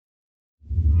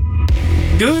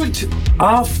Good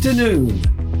afternoon,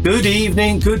 good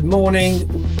evening, good morning,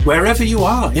 wherever you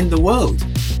are in the world.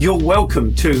 You're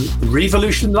welcome to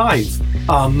Revolution Live,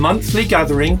 our monthly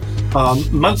gathering, our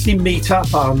monthly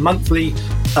meetup, our monthly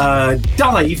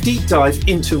deep dive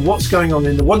into what's going on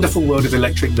in the wonderful world of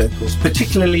electric vehicles,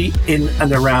 particularly in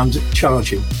and around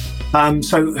charging.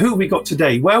 So who have we got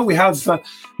today? Well, we have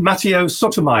Mateo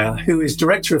Sotomayor, who is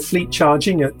Director of Fleet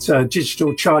Charging at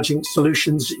Digital Charging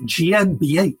Solutions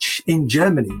GmbH in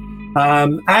Germany.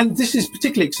 And this is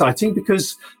particularly exciting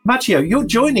because, Mateo, you're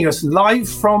joining us live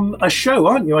from a show,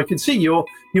 aren't you? I can see you're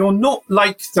not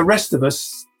like the rest of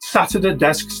us sat at a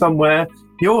desk somewhere.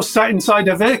 You're sat inside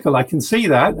a vehicle. I can see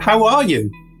that. How are you?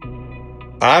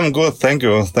 I'm good, thank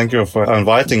you. Thank you for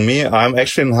inviting me. I'm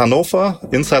actually in Hanover,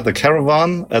 inside the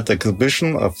caravan at the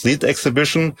exhibition, a fleet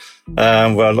exhibition,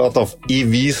 where a lot of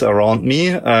EVs around me,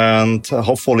 and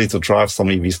hopefully to drive some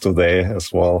EVs today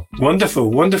as well.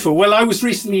 Wonderful, wonderful. Well, I was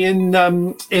recently in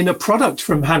a product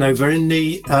from Hanover in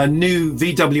the new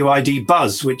VW ID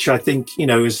Buzz, which I think,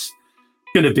 is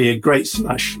going to be a great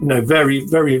smash. Very,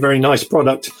 very, very nice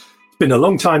product. Been a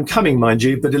long time coming, mind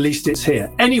you, but at least it's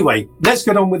here. Anyway, let's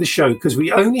get on with the show because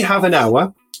we only have an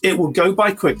hour. It will go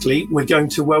by quickly. We're going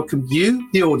to welcome you,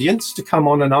 the audience, to come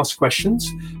on and ask questions,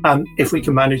 if we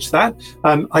can manage that.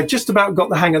 I've just about got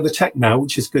the hang of the tech now,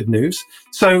 which is good news.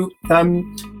 So,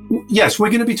 yes, we're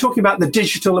going to be talking about the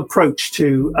digital approach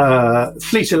to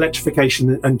fleet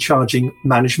electrification and charging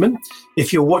management.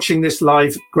 If you're watching this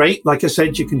live, great. Like I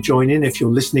said, you can join in. If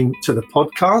you're listening to the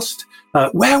podcast,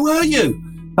 where were you?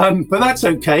 But that's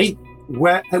okay.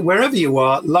 Wherever you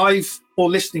are, live or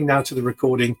listening now to the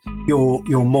recording,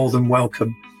 you're more than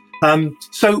welcome.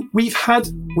 So we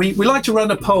like to run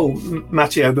a poll,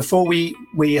 Matteo, before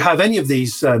we have any of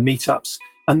these meetups.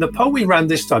 And the poll we ran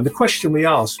this time, the question we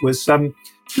asked was,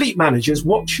 fleet managers,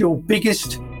 what's your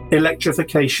biggest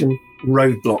electrification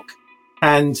roadblock?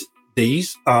 And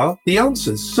these are the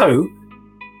answers. So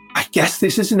I guess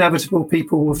this is inevitable.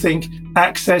 People will think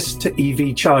access to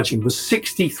EV charging was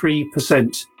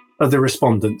 63% of the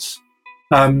respondents.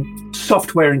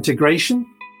 Software integration,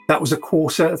 that was a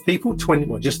quarter of people,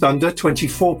 just under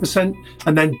 24%.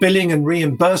 And then billing and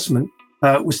reimbursement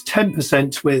was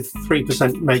 10%, with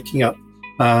 3% making up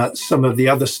some of the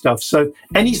other stuff. So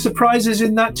any surprises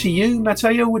in that to you,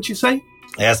 Matteo, would you say?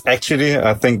 Yes, actually,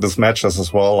 I think this matches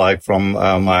as well, like from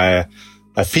my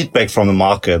feedback from the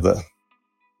market.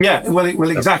 Yeah, well,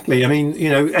 exactly. I mean,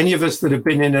 any of us that have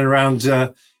been in and around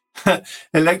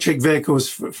electric vehicles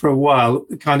for a while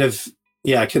kind of,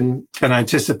 can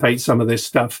anticipate some of this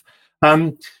stuff.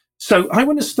 So I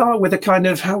want to start with a kind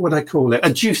of, how would I call it,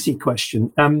 a juicy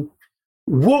question.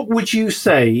 What would you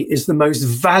say is the most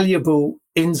valuable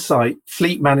insight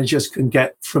fleet managers can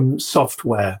get from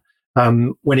software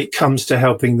when it comes to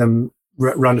helping them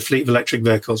run a fleet of electric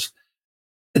vehicles?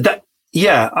 I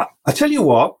tell you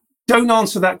what. Don't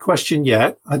answer that question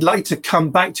yet. I'd like to come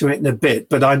back to it in a bit,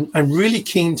 but I'm really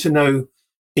keen to know,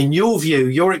 in your view,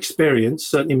 your experience,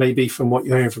 certainly maybe from what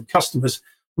you're hearing from customers,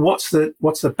 what's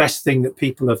the best thing that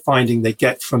people are finding they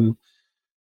get from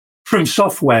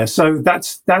software? So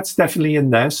that's definitely in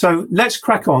there. So let's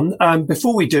crack on.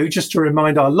 Before we do, just to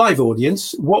remind our live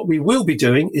audience, what we will be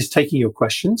doing is taking your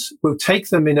questions. We'll take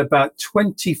them in about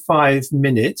 25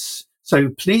 minutes. So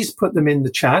please put them in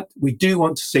the chat. We do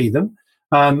want to see them.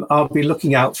 I'll be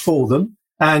looking out for them,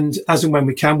 and as and when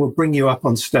we can, we'll bring you up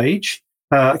on stage.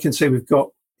 I can say we've got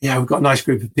a nice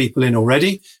group of people in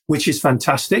already, which is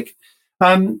fantastic.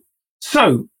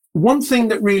 So one thing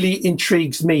that really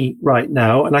intrigues me right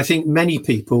now, and I think many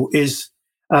people, is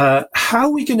how are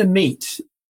we going to meet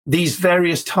these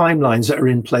various timelines that are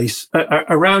in place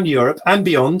around Europe and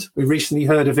beyond? We recently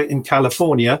heard of it in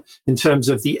California in terms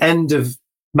of the end of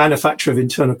manufacture of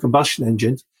internal combustion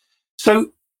engines.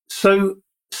 So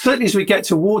certainly as we get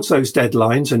towards those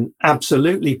deadlines and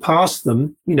absolutely past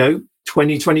them,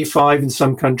 2025 in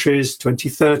some countries,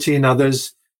 2030 in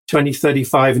others,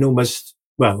 2035 in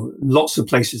lots of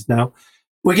places now,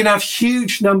 we're going to have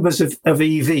huge numbers of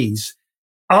EVs.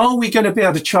 Are we going to be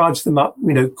able to charge them up,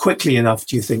 quickly enough,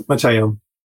 do you think, Mateo?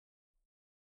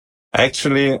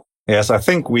 Actually, yes, I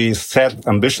think we set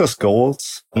ambitious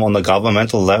goals on the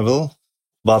governmental level.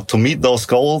 But to meet those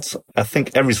goals, I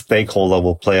think every stakeholder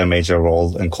will play a major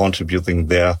role in contributing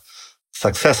there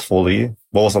successfully,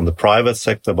 both on the private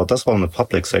sector, but as well in the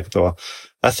public sector.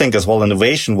 I think as well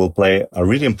innovation will play a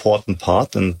really important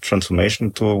part in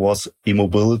transformation towards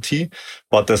e-mobility,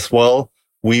 but as well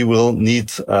we will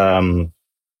need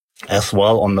as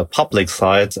well on the public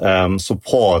side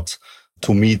support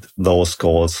to meet those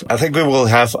goals. I think we will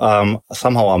have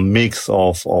somehow a mix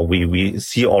of, or we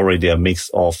see already a mix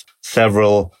of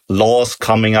several laws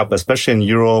coming up, especially in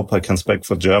Europe. I can speak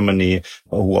for Germany,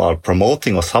 who are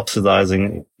promoting or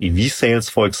subsidizing EV sales,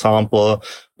 for example.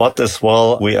 But as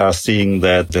well, we are seeing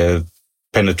that the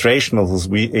penetration of those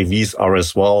EVs are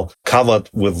as well covered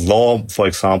with law, for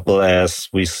example, as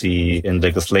we see in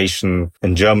legislation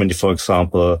in Germany, for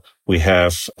example. We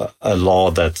have a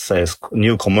law that says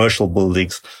new commercial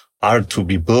buildings are to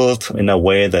be built in a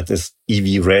way that is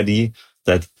EV ready,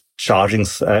 that charging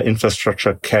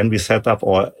infrastructure can be set up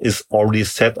or is already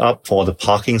set up for the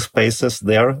parking spaces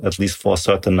there, at least for a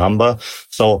certain number.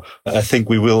 So I think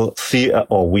we will see,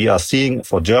 or we are seeing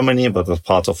for Germany, but as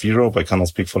part of Europe, I cannot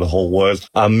speak for the whole world,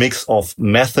 a mix of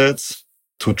methods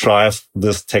to drive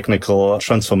this technical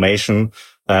transformation,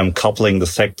 coupling the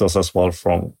sectors as well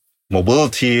from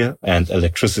mobility and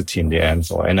electricity in the end,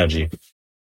 or energy.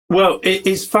 Well,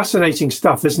 it's fascinating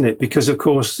stuff, isn't it? Because, of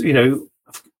course,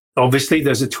 obviously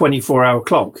there's a 24-hour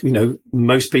clock.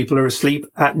 Most people are asleep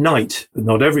at night, but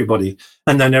not everybody.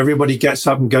 And then everybody gets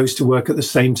up and goes to work at the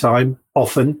same time,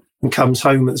 often, and comes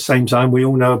home at the same time. We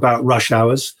all know about rush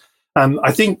hours.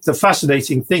 I think the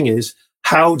fascinating thing is,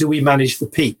 how do we manage the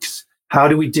peaks? How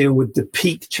do we deal with the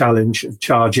peak challenge of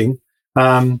charging?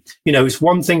 It's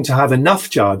one thing to have enough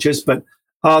chargers, but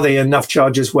are they enough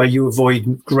chargers where you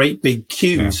avoid great big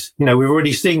queues? Yeah. We're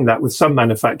already seeing that with some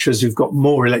manufacturers who've got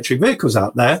more electric vehicles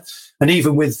out there. And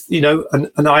even with,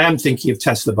 and I am thinking of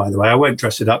Tesla, by the way, I won't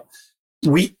dress it up.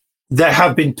 There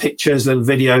have been pictures, little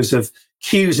videos of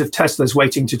queues of Teslas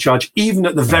waiting to charge, even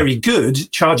at the very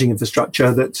good charging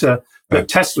infrastructure that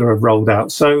Tesla have rolled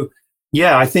out. So,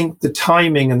 yeah, I think the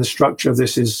timing and the structure of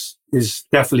this is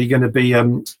definitely going to be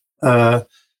an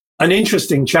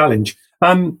interesting challenge.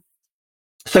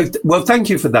 Well, thank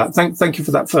you for that. Thank you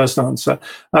for that first answer.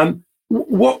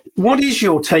 What is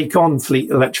your take on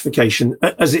fleet electrification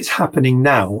as it's happening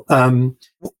now?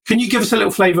 Can you give us a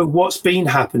little flavour of what's been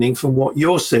happening from what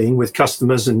you're seeing with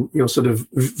customers and your sort of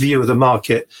view of the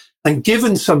market? And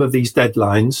given some of these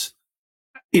deadlines,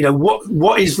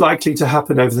 what is likely to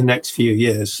happen over the next few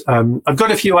years? I've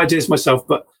got a few ideas myself,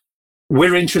 but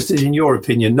we're interested in your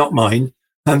opinion, not mine.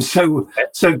 So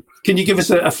can you give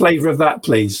us a flavour of that,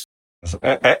 please?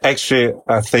 Actually,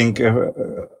 I think,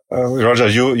 Roger,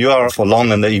 you are for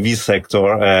long in the EV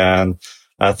sector, and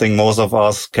I think most of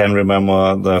us can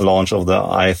remember the launch of the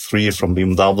i3 from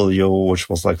BMW, which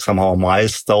was like somehow a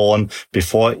milestone.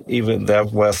 Before even there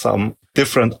were some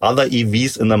different other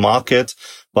EVs in the market,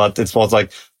 but it was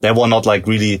like, they were not like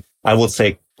really, I would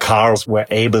say, cars were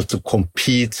able to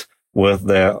compete with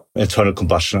their internal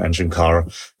combustion engine car.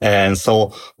 And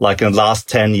so like in the last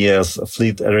 10 years,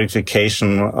 fleet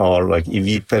electrification or like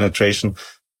EV penetration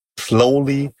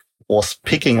slowly was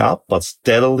picking up, but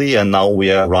steadily. And now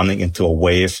we are running into a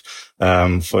wave.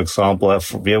 For example,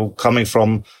 we are coming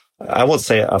from, I would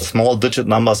say, a small digit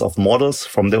numbers of models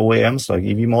from the OEMs, like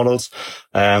EV models,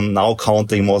 now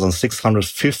counting more than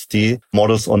 650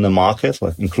 models on the market,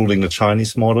 like including the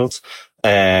Chinese models.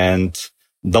 And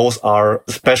those are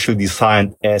specially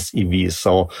designed as EVs.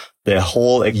 So the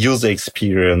whole user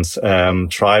experience,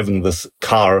 driving this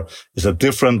car is a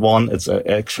different one. It's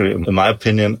actually, in my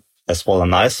opinion, as well a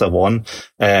nicer one.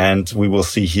 And we will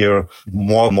see here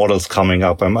more models coming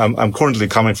up. I'm currently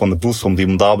coming from the booth from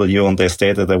BMW, and they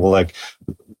stated they will like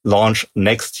launch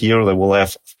next year. They will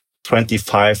have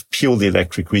 25 purely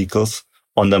electric vehicles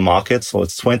on the market. So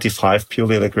it's 25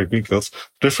 purely electric vehicles,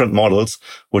 different models,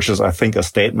 which is, I think, a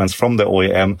statement from the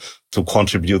OEM to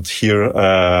contribute here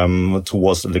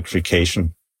towards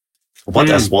electrification. But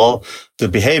as well, the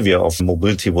behavior of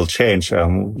mobility will change.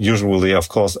 Usually, of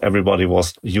course, everybody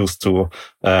was used to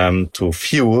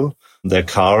fuel their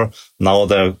car. Now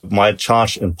they might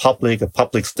charge in public, at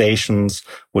public stations,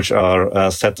 which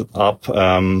are set up.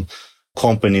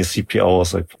 Companies,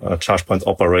 CPOs, like charge point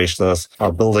operators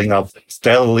are building up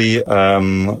steadily. I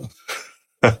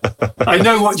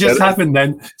know what just happened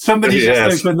then. Somebody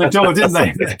just opened the door, didn't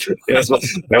they? Yes, well,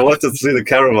 I wanted to see the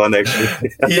caravan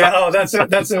actually. Yeah,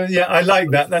 I like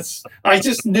that. I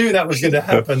just knew that was going to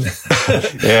happen.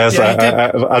 Yes,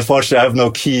 I unfortunately I have no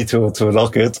key to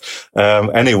lock it.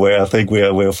 Anyway, I think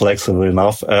we're flexible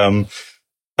enough.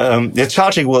 The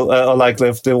charging will,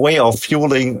 the way of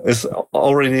fueling is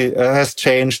already has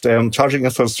changed. Charging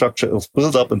infrastructure is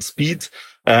built up in speed,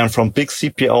 from big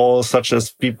CPOs such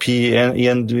as BP and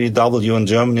EnBW in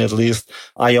Germany, at least,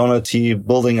 Ionity,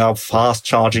 building up fast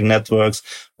charging networks.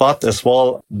 But as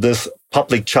well, this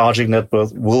public charging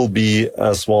network will be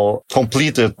as well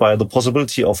completed by the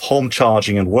possibility of home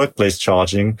charging and workplace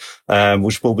charging,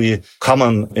 which will be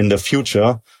common in the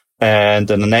future. And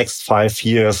in the next 5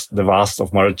 years, the vast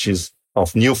majority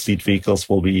of new fleet vehicles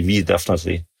will be EV,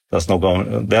 definitely. There's no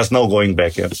going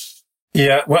back yet.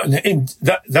 Yeah, well,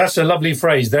 that's a lovely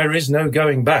phrase. There is no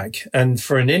going back. And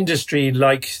for an industry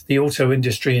like the auto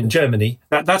industry in Germany,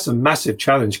 that's a massive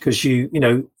challenge because you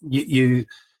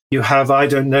have, I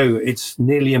don't know, it's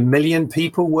nearly 1 million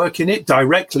people working it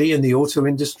directly in the auto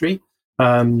industry.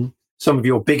 Some of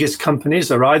your biggest companies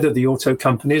are either the auto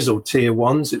companies or tier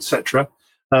ones, etc.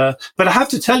 But I have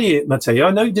to tell you, Mateo,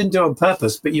 I know you didn't do it on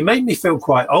purpose, but you made me feel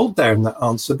quite old there in that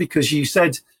answer because you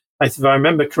said, if I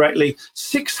remember correctly,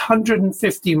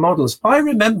 650 models. I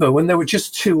remember when there were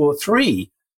just 2 or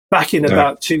 3 back in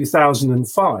about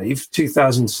 2005,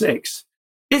 2006.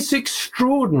 It's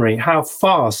extraordinary how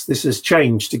fast this has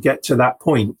changed to get to that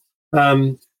point.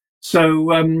 Well,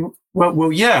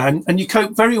 yeah, and you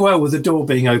cope very well with the door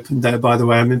being opened there, by the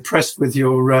way. I'm impressed with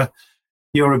your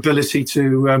ability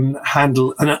to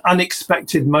handle an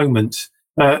unexpected moment.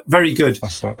 Very good.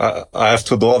 I have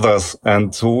 2 daughters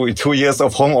and two years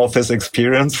of home office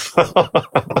experience.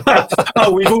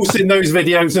 Oh, we've all seen those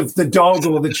videos of the dog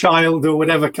or the child or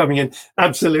whatever coming in.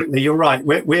 Absolutely, you're right.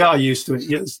 We are used to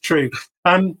it. It's true.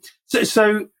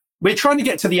 So we're trying to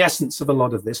get to the essence of a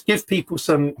lot of this. Give people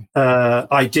some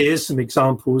ideas, some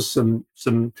examples, some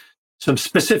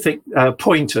specific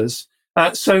pointers.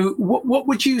 So what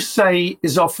would you say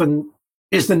is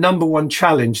the number one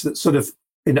challenge that's sort of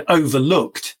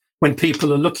overlooked when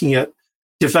people are looking at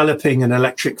developing an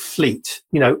electric fleet,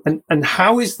 and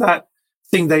how is that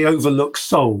thing they overlook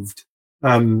solved?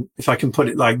 If I can put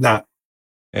it like that.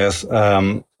 Yes.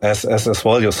 As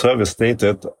well, your service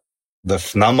stated,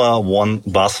 the number one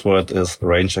buzzword is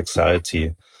range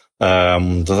anxiety.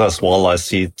 This as well, I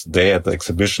see today at the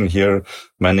exhibition here,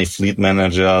 many fleet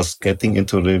managers getting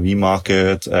into the EV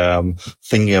market,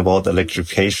 thinking about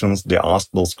electrifications. They ask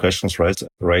those questions, right?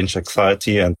 Range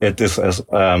anxiety. And it is as,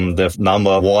 the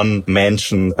number one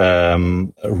mentioned,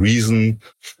 reason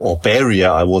or barrier,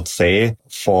 I would say,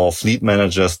 for fleet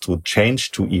managers to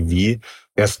change to EV,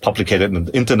 as published in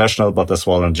the international, but as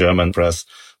well in German press.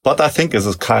 But I think it's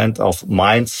a kind of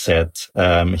mindset,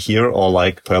 here,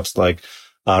 or perhaps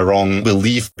a wrong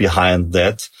belief behind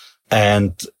that.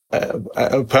 And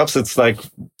perhaps it's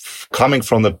coming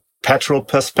from the petrol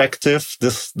perspective,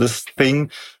 this thing.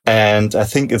 And I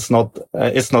think it's not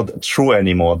true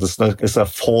anymore. This is a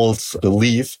false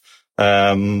belief.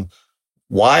 Why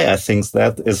I think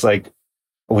that is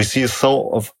we see so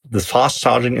of this fast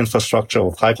charging infrastructure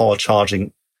of high power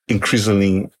charging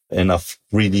increasingly in a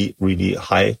really, really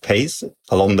high pace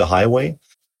along the highway.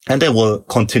 And they will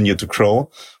continue to grow.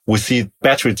 We see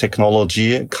battery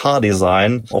technology, car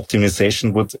design,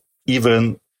 optimization would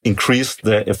even increase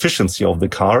the efficiency of the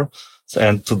car.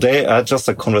 And today I had just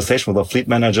a conversation with a fleet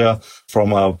manager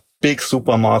from a big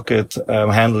supermarket,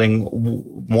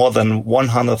 handling more than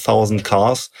 100,000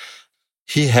 cars.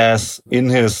 He has in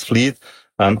his fleet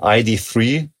an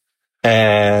ID.3,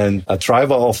 and a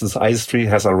driver of this ID.3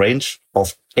 has a range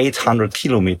of 800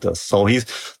 kilometers. So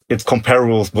it's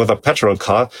comparable with a petrol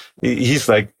car. He's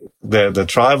the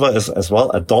driver is as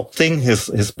well adopting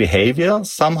his behavior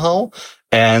somehow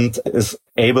and is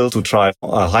able to drive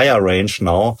a higher range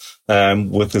now,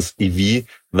 with this EV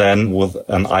than with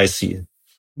an IC.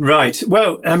 Right.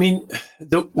 Well, I mean,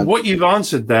 what you've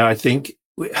answered there, I think,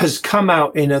 has come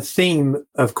out in a theme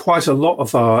of quite a lot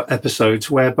of our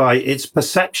episodes, whereby it's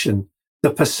perception.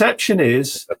 The perception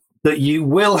is that you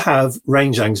will have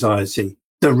range anxiety.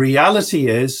 The reality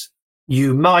is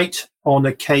you might on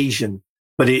occasion,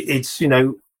 but it's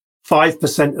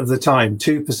 5% of the time,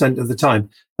 2% of the time.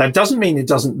 That doesn't mean it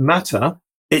doesn't matter.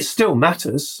 It still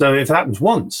matters. So if it happens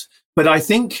once, but I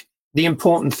think the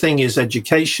important thing is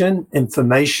education,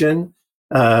 information,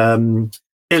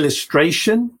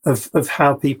 illustration of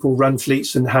how people run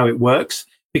fleets and how it works.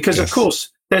 Because of course,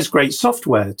 there's great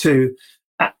software to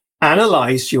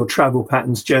analyze your travel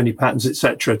patterns, journey patterns,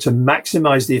 etc., to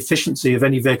maximize the efficiency of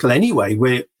any vehicle anyway,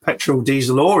 we're petrol,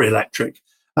 diesel, or electric.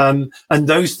 And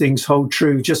those things hold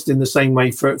true just in the same way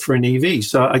for an EV.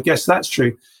 So I guess that's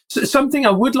true. So something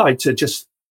I would like to just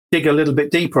dig a little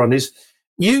bit deeper on is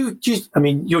you're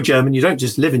German, you don't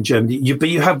just live in Germany, but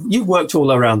you've worked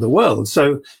all around the world.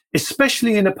 So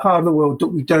especially in a part of the world that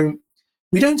we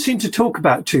don't seem to talk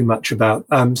about too much about,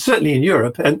 certainly in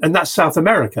Europe, and that's South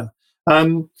America.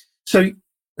 So,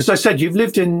 as I said, you've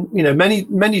lived in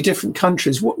many different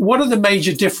countries. What are the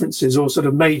major differences or sort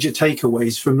of major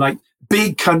takeaways from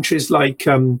big countries like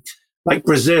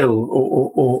Brazil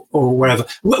or wherever?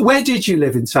 Where did you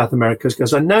live in South America?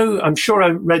 Because I'm sure I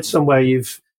read somewhere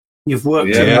you've worked.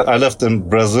 Yeah, I lived in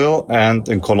Brazil and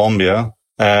in Colombia.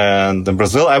 And in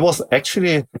Brazil, it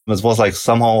was like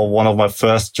somehow one of my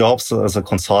first jobs as a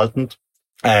consultant.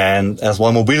 And as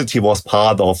well, mobility was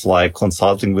part of like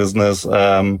consulting business,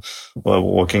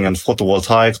 working in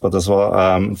photovoltaics, but as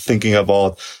well, thinking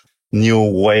about new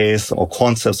ways or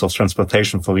concepts of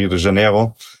transportation for Rio de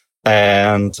Janeiro.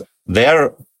 And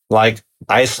there, like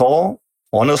I saw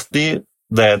honestly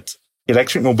that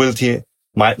electric mobility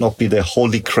might not be the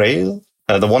holy grail,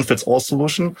 the one fits all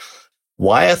solution.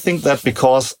 Why I think that?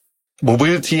 Because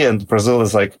mobility and Brazil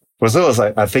is, I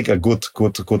think, a good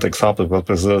example, because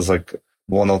Brazil is like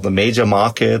one of the major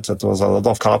markets. There was a lot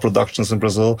of car productions in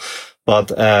Brazil,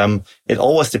 but it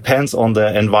always depends on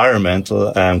the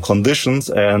environmental conditions,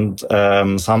 and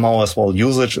somehow as well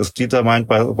usage is determined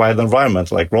by the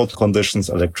environment, like road conditions,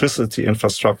 electricity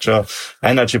infrastructure,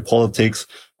 energy politics.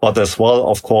 But as well,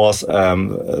 of course,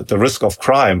 the risk of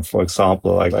crime, for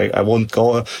example, like I won't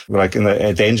go like in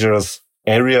a dangerous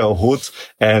area or hood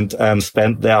and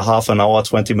spend there half an hour,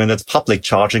 20 minutes public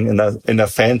charging in a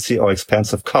fancy or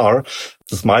expensive car.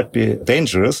 This might be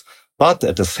dangerous, but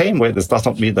at the same way, this does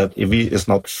not mean that EV is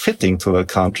not fitting to the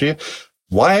country.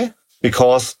 Why?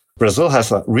 Because Brazil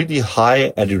has a really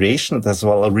high adoration, as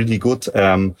well a really good,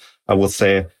 I would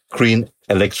say, green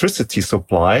electricity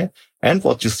supply. And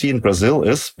what you see in Brazil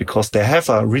is, because they have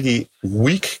a really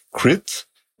weak grid,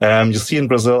 you see in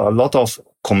Brazil a lot of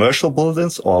commercial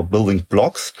buildings or building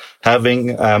blocks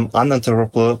having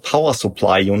uninterruptible power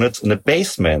supply units in the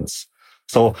basements.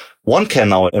 So one can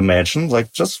now imagine,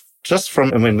 like just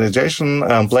from imagination,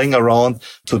 playing around,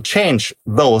 to change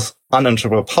those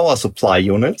uninterruptible power supply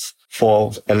units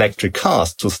for electric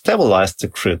cars to stabilize the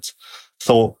grid.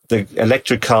 So the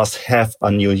electric cars have a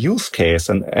new use case,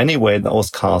 and anyway, those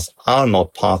cars are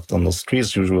not parked on the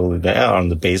streets. Usually they are in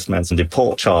the basements and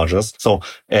depot chargers. So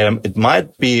it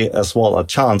might be as well a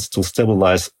chance to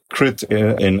stabilize grid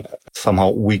in somehow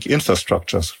weak grid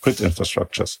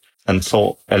infrastructures. And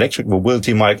so electric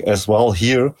mobility might as well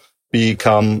here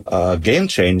become a game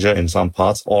changer in some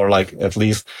parts, or like at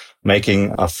least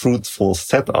making a fruitful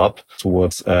setup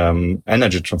towards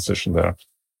energy transition there.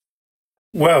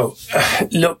 Well,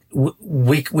 look,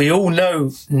 we all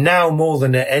know now more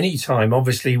than at any time,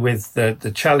 obviously, with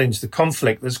the challenge, the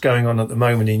conflict that's going on at the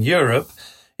moment in Europe,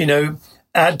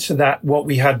 add to that what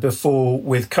we had before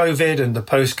with COVID and the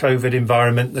post-COVID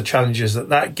environment, the challenges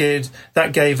that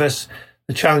gave us,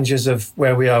 the challenges of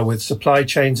where we are with supply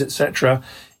chains, etc.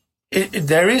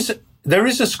 There is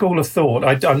a school of thought.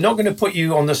 I'm not going to put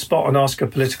you on the spot and ask a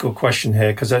political question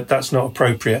here, because that's not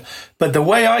appropriate. But the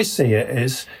way I see it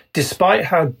is, despite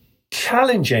how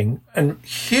challenging and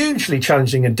hugely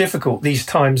challenging and difficult these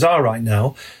times are right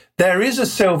now, there is a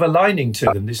silver lining to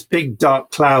them, this big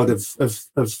dark cloud of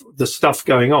the stuff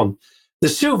going on. The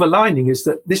silver lining is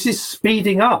that this is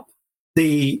speeding up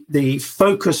the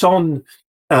focus on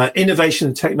innovation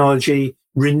and technology,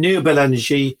 renewable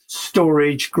energy,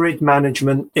 storage, grid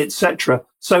management, etc.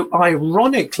 So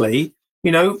ironically,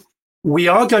 we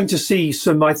are going to see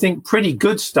some, I think, pretty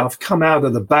good stuff come out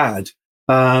of the bad.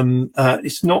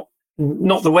 It's not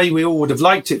the way we all would have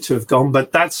liked it to have gone,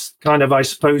 but that's kind of, I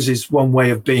suppose, is one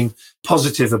way of being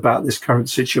positive about this current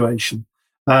situation.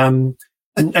 And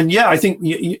yeah, I think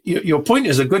your point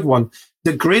is a good one.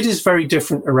 The grid is very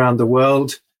different around the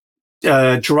world.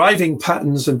 Driving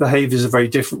patterns and behaviors are very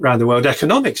different around the world.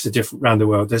 Economics are different around the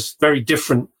world. There's very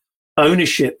different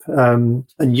ownership and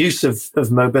use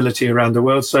of mobility around the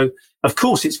world. So, of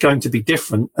course, it's going to be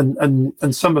different.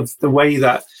 And some of the way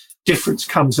that difference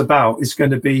comes about is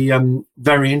going to be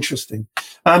very interesting.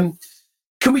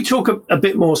 Can we talk a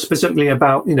bit more specifically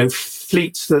about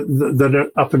fleets that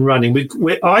are up and running?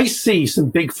 I see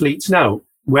some big fleets now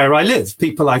where I live.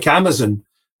 People like Amazon,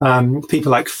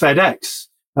 people like FedEx.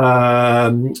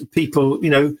 People,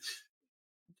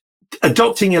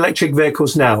 adopting electric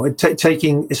vehicles now,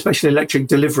 taking especially electric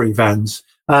delivery vans.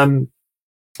 And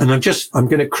I'm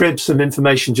going to crib some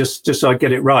information just so I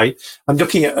get it right. I'm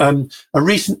looking at a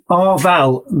recent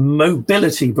Arval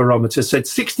mobility barometer said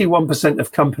 61%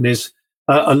 of companies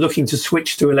are looking to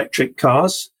switch to electric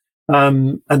cars,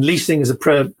 and leasing is a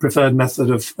preferred method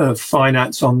of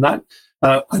finance on that.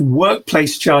 And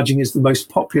workplace charging is the most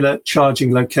popular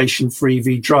charging location for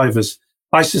EV drivers.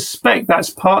 I suspect that's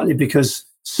partly because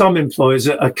some employers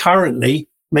are currently,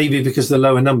 maybe because of the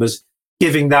lower numbers,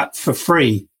 giving that for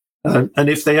free. And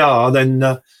if they are,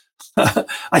 then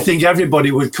I think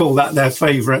everybody would call that their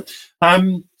favorite.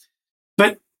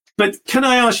 But can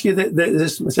I ask you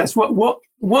this,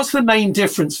 what's the main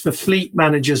difference for fleet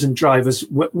managers and drivers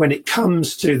when it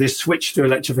comes to this switch to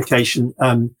electrification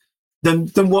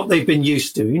than what they've been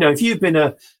used to? If you've been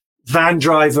a van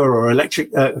driver or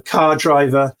electric car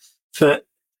driver, for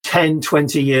 10,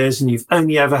 20 years and you've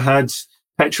only ever had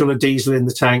petrol or diesel in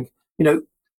the tank,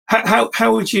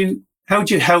 how would you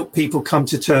help people come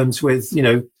to terms with,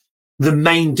 the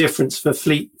main difference for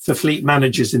fleet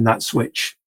managers in that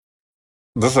switch?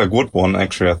 This is a good one.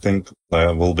 Actually, I think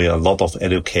there will be a lot of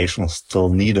education still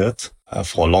needed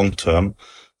for long term.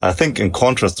 I think in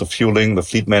contrast to fueling, the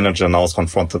fleet manager now is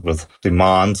confronted with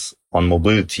demands on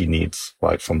mobility needs,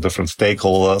 like from different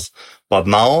stakeholders. But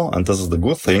now, and this is the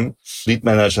good thing, fleet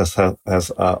managers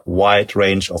has a wide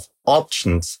range of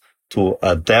options to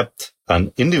adapt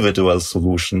an individual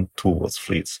solution towards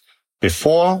fleets.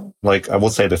 Before, I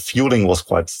would say the fueling was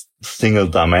quite single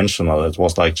dimensional. It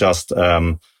was just,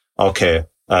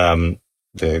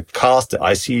 the cars, the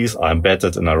ICEs are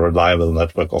embedded in a reliable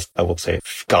network of, I would say,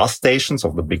 gas stations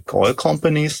of the big oil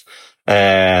companies.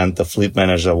 And the fleet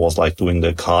manager was doing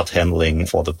the card handling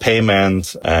for the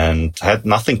payment and had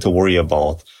nothing to worry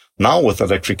about. Now with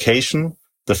electrification,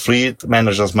 the fleet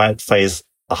managers might face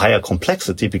a higher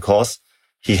complexity because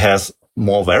he has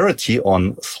more variety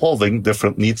on solving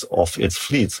different needs of its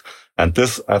fleets. And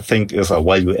this, I think, is a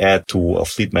value add to a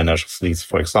fleet manager's fleets.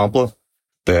 For example,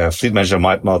 the fleet manager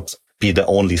might not be the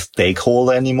only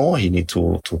stakeholder anymore. He needs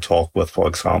to talk with, for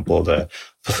example, the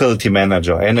facility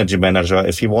manager, energy manager,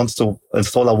 if he wants to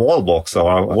install a wall box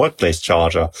or a workplace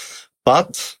charger.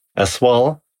 But as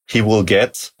well, he will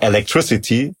get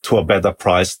electricity to a better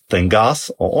price than gas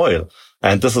or oil.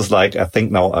 And this is I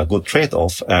think now a good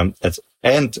trade-off. And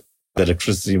the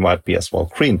electricity might be as well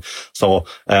green. So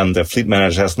the fleet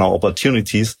manager has now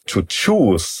opportunities to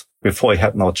choose before he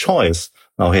had no choice.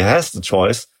 Now he has the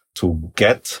choice to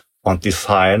get and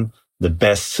design the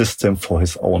best system for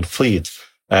his own fleet.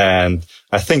 And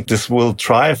I think this will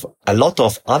drive a lot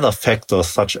of other factors,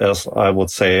 such as, I would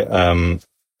say,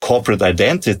 corporate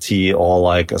identity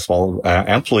or as well,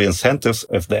 employee incentives.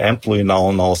 If the employee now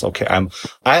knows, okay,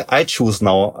 I choose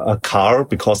now a car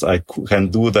because I can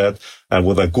do that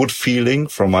with a good feeling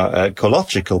from an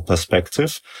ecological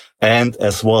perspective. And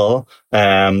as well,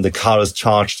 the car is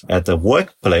charged at the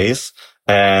workplace.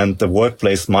 And the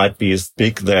workplace might be as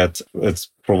big that it's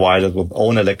provided with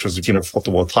own electricity and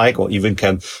photovoltaic or even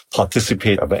can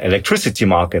participate in the electricity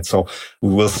market. So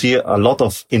we will see a lot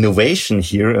of innovation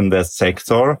here in that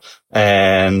sector.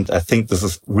 And I think this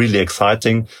is really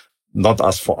exciting, not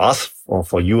as for us or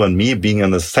for you and me being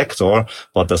in the sector,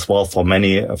 but as well for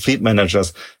many fleet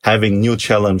managers having new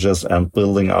challenges and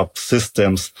building up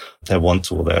systems they want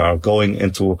to. They are going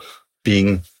into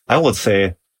being, I would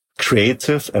say,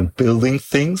 creative and building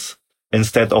things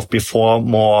instead of before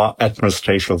more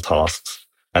administrative tasks.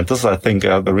 And this is, I think,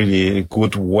 a really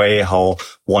good way how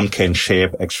one can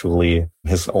shape actually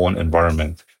his own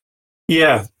environment.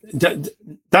 Yeah,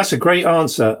 that's a great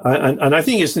answer. And I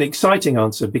think it's an exciting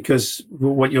answer because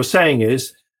what you're saying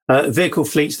is vehicle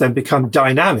fleets then become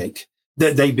dynamic,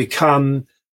 that they become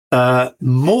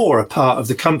more a part of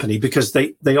the company because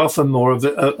they offer more of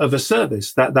a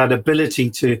service, that ability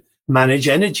to manage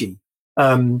energy.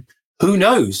 Who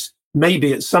knows?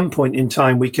 Maybe at some point in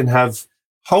time, we can have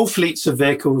whole fleets of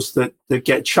vehicles that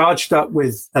get charged up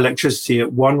with electricity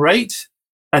at one rate,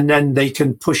 and then they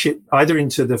can push it either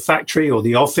into the factory or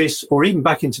the office or even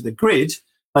back into the grid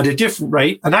at a different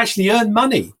rate and actually earn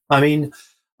money. I mean,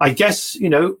 I guess,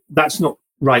 that's not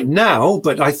right now,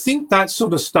 but I think that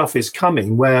sort of stuff is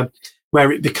coming where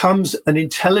it becomes an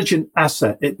intelligent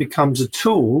asset. It becomes a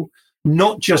tool,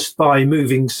 not just by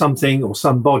moving something or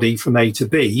somebody from A to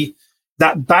B.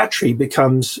 That battery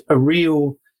becomes a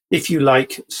real, if you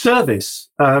like, service.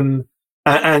 I'm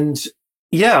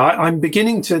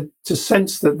beginning to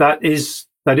sense that is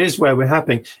where we're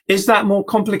happening. Is that more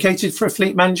complicated for a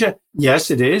fleet manager?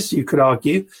 Yes, it is, you could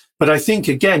argue. But I think,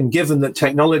 again, given that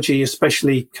technology,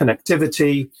 especially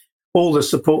connectivity, all the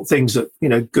support things that,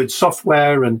 good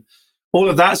software and all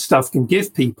of that stuff can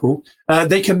give people,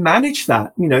 they can manage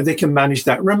that. They can manage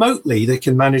that remotely. They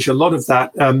can manage a lot of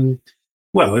that,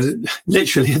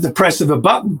 literally at the press of a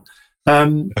button.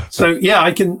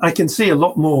 I can see a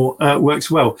lot more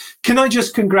works well. Can I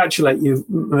just congratulate you,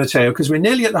 Mateo, because we're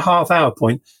nearly at the half-hour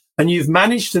point, and you've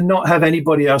managed to not have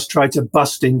anybody else try to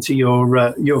bust into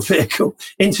your vehicle,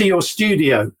 into your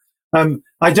studio.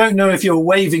 I don't know if you're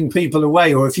waving people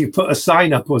away or if you put a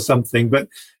sign up or something, but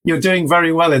you're doing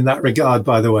very well in that regard,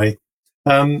 by the way.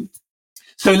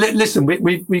 Listen,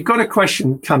 we've got a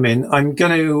question come in. I'm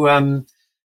going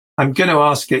to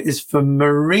ask it. It's from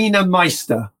Marina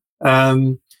Meister.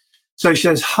 So she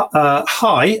says,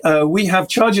 hi, we have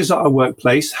chargers at our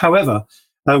workplace. However,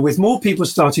 with more people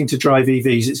starting to drive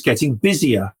EVs, it's getting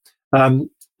busier.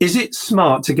 Is it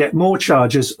smart to get more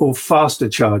chargers or faster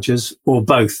chargers or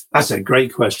both? That's a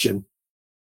great question.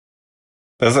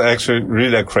 That's actually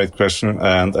really a great question.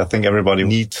 And I think everybody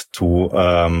needs to,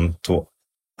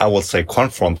 I would say,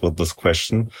 confront with this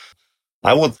question.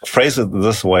 I would phrase it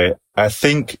this way. I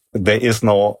think there is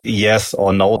no yes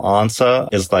or no answer.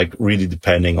 It's like really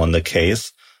depending on the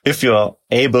case. If you're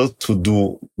able to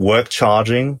do work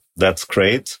charging, that's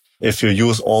great. If you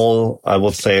use all, I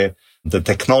would say, the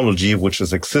technology which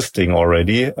is existing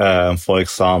already, for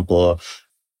example,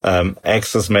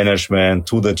 access management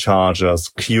to the chargers,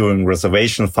 queuing,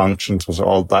 reservation functions with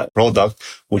all that product,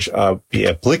 which are be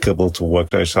applicable to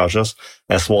workplace chargers,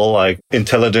 as well like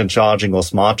intelligent charging or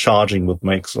smart charging, which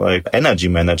makes like energy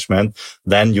management,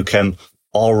 then you can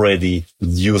already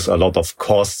use a lot of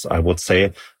costs, I would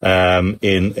say,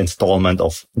 in installment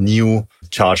of new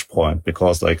charge point,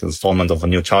 because like installment of a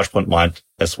new charge point might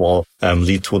as well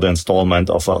lead to the installment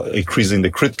of increasing the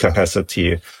grid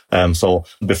capacity. So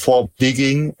before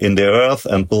digging in the earth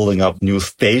and building up new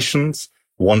stations,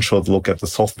 one should look at the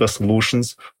software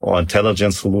solutions or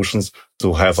intelligent solutions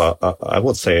to have I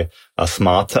would say, a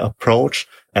smarter approach.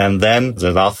 And then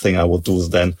the last thing I would do is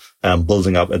then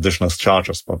building up additional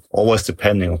chargers, but always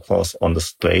depending, of course, on the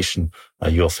situation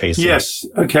you're facing. Yes.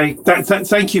 Okay.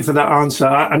 Thank you for that answer.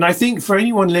 And I think for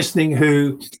anyone listening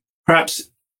who perhaps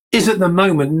is at the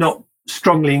moment not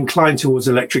strongly inclined towards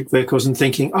electric vehicles and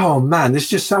thinking, oh man, this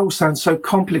just all sounds so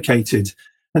complicated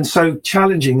and so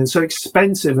challenging and so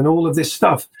expensive and all of this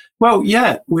stuff. Well,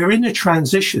 yeah, we're in a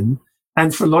transition.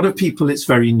 And for a lot of people, it's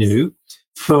very new.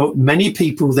 For many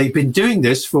people, they've been doing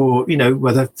this for,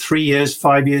 whether 3 years,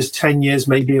 5 years, 10 years,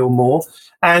 maybe or more.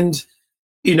 And,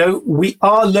 we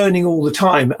are learning all the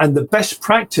time. And the best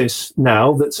practice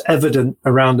now that's evident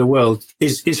around the world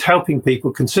is helping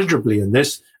people considerably in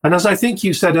this. And as I think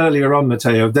you said earlier on,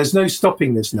 Mateo, there's no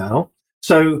stopping this now.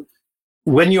 So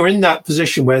when you're in that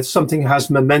position where something has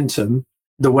momentum,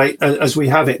 the way as we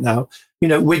have it now,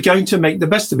 we're going to make the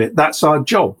best of it. That's our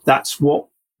job. That's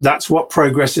what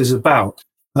progress is about.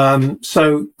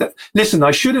 Listen,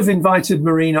 I should have invited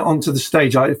Marina onto the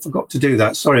stage. I forgot to do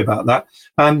that. Sorry about that.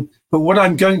 But what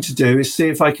I'm going to do is see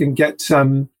if I can get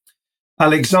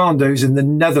Alexander, who's in the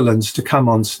Netherlands, to come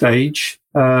on stage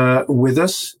with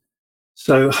us.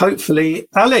 So hopefully,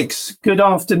 Alex, good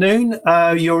afternoon.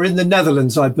 You're in the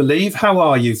Netherlands, I believe. How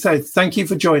are you? Thank you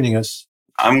for joining us.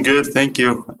 I'm good, thank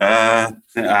you. I'll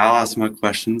ask my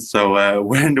question. So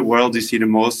where in the world do you see the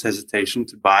most hesitation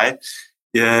to buy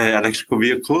electrical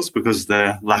vehicles because of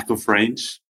the lack of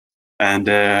range? And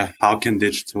how can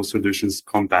digital solutions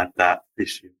combat that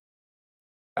issue?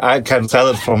 I can tell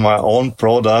it from my own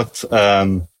product.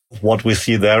 What we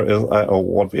see there is, or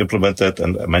what we implemented,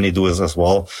 and many do is as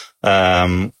well,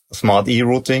 smart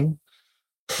e-routing.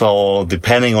 So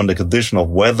depending on the condition of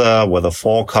weather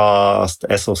forecast,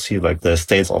 SOC, like the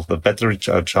states of the battery,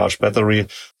 charged battery,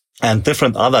 and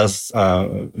different others,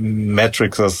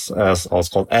 metrics as also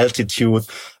called altitude,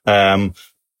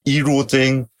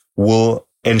 e-routing will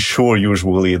ensure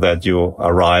usually that you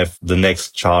arrive the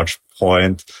next charge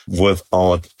point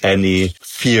without any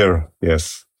fear.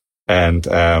 Yes. And,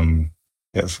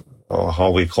 yes, or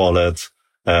how we call it,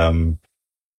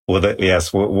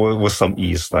 with some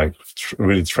ease, like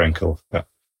really tranquil. Yeah.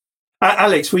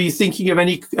 Alex, were you thinking of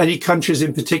any countries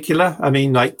in particular? I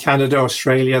mean, like Canada,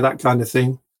 Australia, that kind of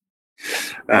thing?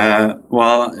 I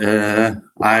work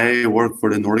for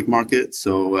the Nordic market,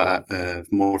 so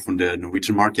more from the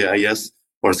Norwegian market, I guess,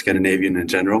 or Scandinavian in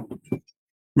general.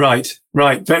 Right.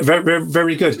 Very,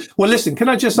 very good. Well, listen, can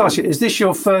I just ask you, is this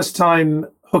your first time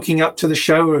hooking up to the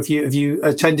show, or have you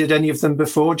attended any of them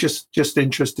before? Just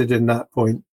interested in that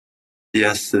point.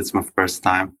 Yes, it's my first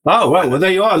time. Oh, well,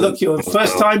 there you are. Look, your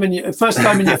first time and you're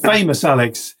famous,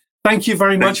 Alex. Thank you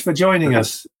very much for joining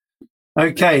us.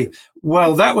 Okay.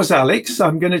 Well, that was Alex.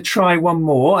 I'm going to try one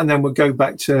more and then we'll go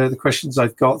back to the questions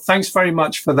I've got. Thanks very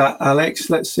much for that, Alex.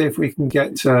 Let's see if we can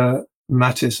get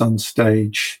Mattis on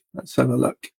stage. Let's have a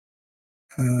look.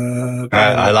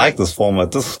 I like this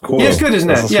format. This is cool. Yeah, it's good, isn't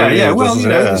it? Yeah, really, yeah. Well,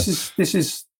 this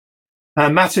is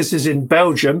Mattis is in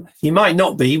Belgium. He might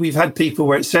not be. We've had people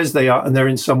where it says they are and they're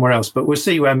in somewhere else, but we'll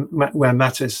see where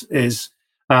Mattis is.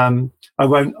 I'll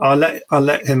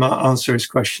let him answer his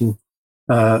question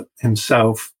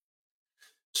himself.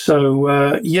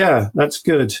 So yeah, that's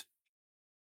good.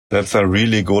 That's a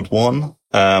really good one.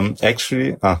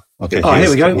 Actually, okay. Here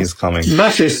we go. He's coming.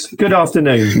 Mattis, good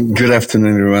afternoon. Good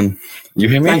afternoon, everyone. You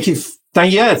hear me? Thank you.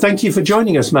 Thank you for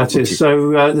joining us, Mattis. Okay.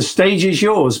 So the stage is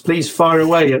yours. Please fire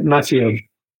away at Mateo.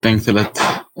 Thanks a lot.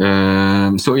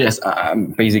 So yes,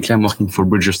 I'm working for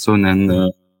Bridgestone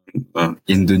and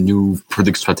in the new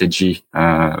product strategy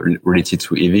related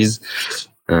to EVs.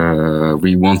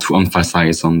 We want to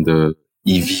emphasize on the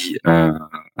EV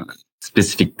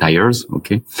specific tires.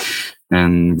 Okay.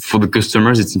 And for the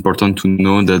customers, it's important to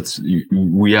know that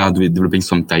we are developing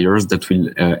some tires that will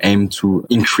aim to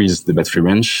increase the battery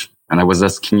range. And I was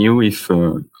asking you if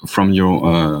from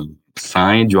your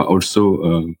side, you are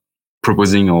also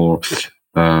proposing or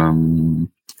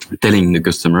telling the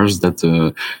customers that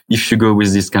if you go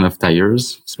with this kind of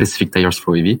tires, specific tires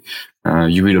for EV,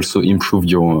 you will also improve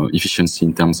your efficiency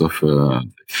in terms of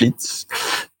fleets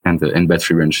and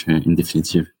battery range in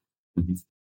definitive. Mm-hmm.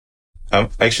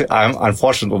 Actually, I'm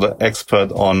unfortunately the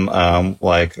expert on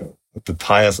like the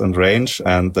tires and range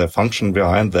and the function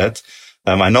behind that.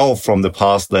 I know from the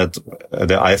past that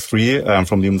the i3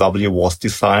 from BMW was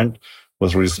designed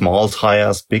with really small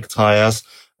tires, big tires,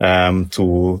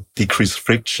 to decrease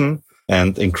friction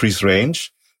and increase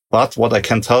range. But what I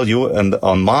can tell you, and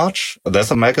on March,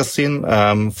 there's a magazine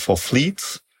for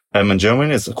fleets in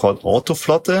Germany. It's called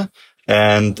Autoflotte.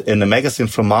 And in the magazine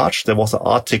from March, there was an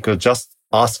article just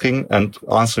asking and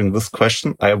answering this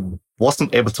question. I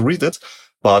wasn't able to read it,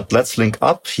 but let's link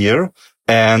up here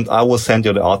and I will send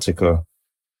you the article.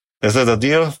 Is it a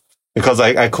deal? Because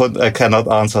I cannot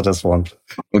answer this one.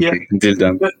 Okay, deal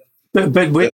done.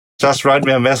 But just write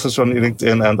me a message on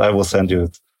LinkedIn and I will send you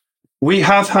it. We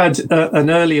have had an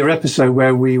earlier episode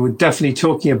where we were definitely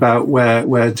talking about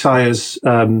where tires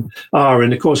are,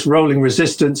 and of course, rolling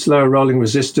resistance, lower rolling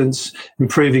resistance,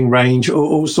 improving range,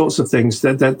 all sorts of things.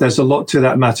 There's a lot to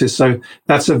that matter. So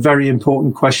that's a very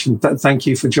important question. Thank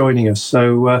you for joining us.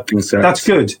 So that's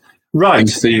good. Right.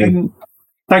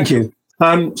 Thank you.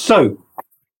 So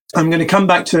I'm going to come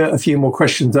back to a few more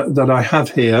questions that I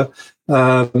have here.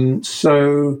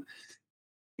 So.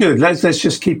 Good. Let's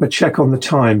just keep a check on the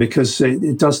time because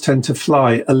it does tend to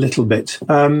fly a little bit.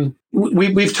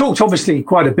 We've talked obviously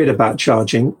quite a bit about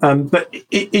charging, but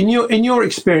in your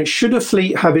experience, should a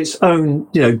fleet have its own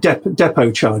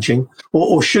depot charging,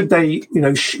 or should they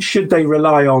should they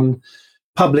rely on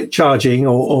public charging,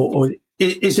 or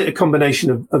is it a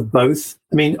combination of both?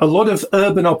 I mean, a lot of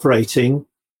urban operating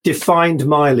defined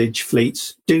mileage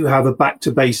fleets do have a back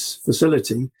to base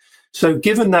facility. So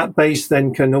given that base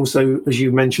then can also, as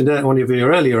you mentioned in one of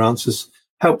your earlier answers,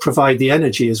 help provide the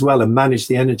energy as well and manage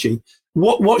the energy.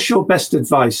 What's your best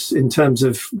advice in terms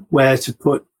of where to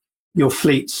put your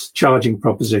fleet's charging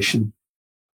proposition?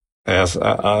 Yes,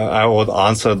 I would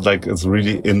answer like it's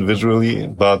really individually,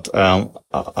 but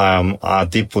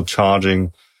depot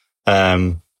charging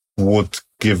would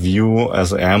give you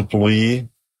as an employee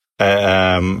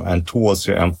and towards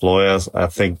your employers, I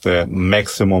think the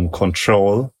maximum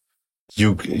control.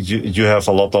 You have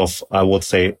a lot of, I would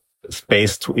say,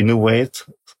 space to innovate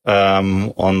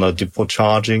on the depot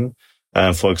charging.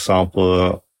 For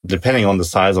example, depending on the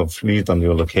size of fleet and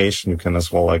your location, you can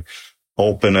as well like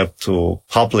open up to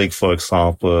public, for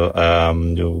example.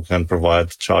 You can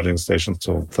provide charging stations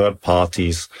to third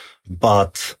parties.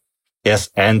 But yes,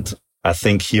 and I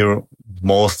think here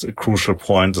most crucial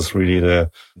point is really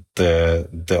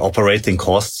the operating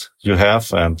costs you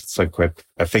have. And it's like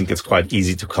I think it's quite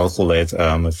easy to calculate,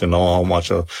 if you know how much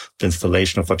the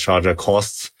installation of a charger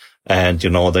costs and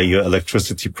your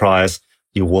electricity price,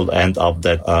 you will end up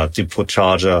that depot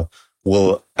charger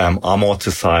will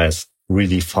amortize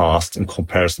really fast in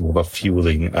comparison with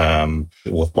fueling,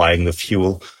 with buying the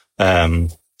fuel.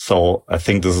 So I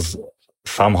think this is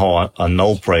somehow a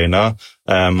no-brainer.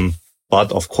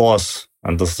 But of course,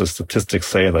 and the statistics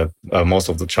say that most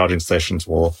of the charging stations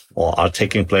are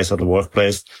taking place at the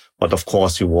workplace. But of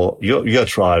course, you're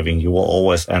driving. You will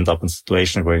always end up in a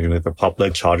situation where you need the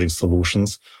public charging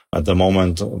solutions. At the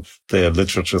moment, the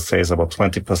literature says about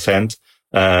 20%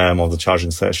 of the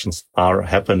charging sessions are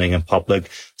happening in public.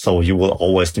 So you will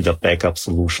always need a backup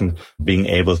solution, being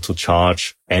able to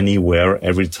charge anywhere,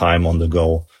 every time on the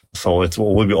go. So it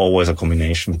will be always a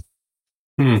combination.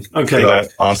 Okay. Did I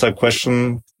answer a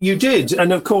question? You did.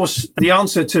 And of course, the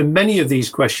answer to many of these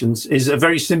questions is a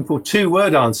very simple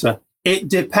 2-word answer. It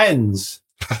depends.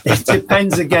 It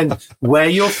depends again where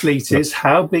your fleet is,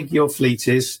 how big your fleet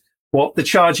is, what the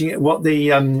charging, what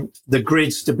the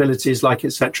grid stability is like,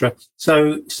 etc.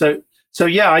 So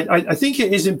yeah, I think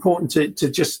it is important to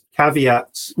just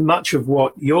caveat much of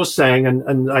what you're saying,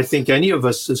 and I think any of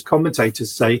us as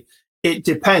commentators say it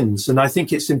depends. And I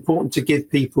think it's important to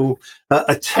give people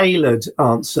a tailored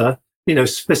answer,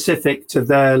 specific to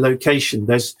their location.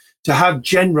 To have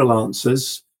general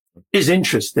answers is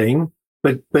interesting,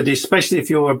 but especially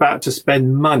if you're about to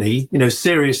spend money,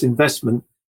 serious investment,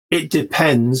 it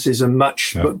depends is a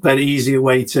much better, easier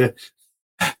way to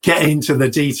get into the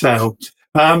detail.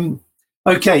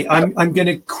 Okay, I'm going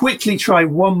to quickly try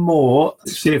one more,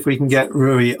 see if we can get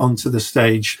Rui onto the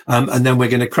stage, and then we're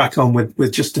going to crack on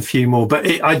with just a few more. But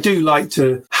I do like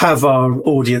to have our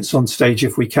audience on stage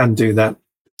if we can do that.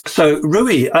 So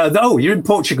Rui, you're in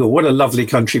Portugal. What a lovely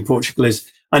country Portugal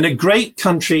is, and a great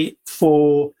country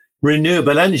for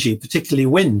renewable energy, particularly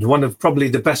wind. One of probably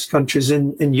the best countries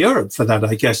in Europe for that,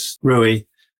 I guess, Rui.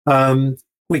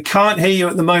 We can't hear you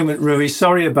at the moment, Rui.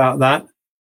 Sorry about that.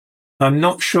 I'm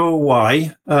not sure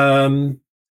why.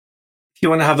 If you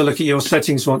want to have a look at your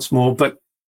settings once more, but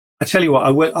I tell you what,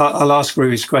 I'll ask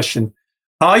Rui's question.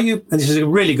 And this is a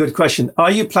really good question,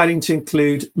 are you planning to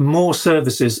include more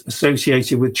services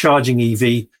associated with charging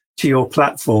EV to your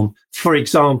platform? For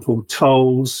example,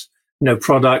 tolls,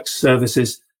 products,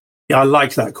 services. Yeah, I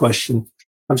like that question.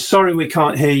 I'm sorry we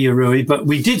can't hear you, Rui, but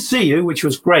we did see you, which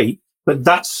was great. But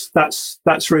that's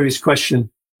Rui's question,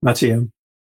 Mateo.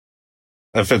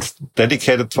 If it's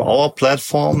dedicated to our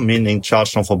platform, meaning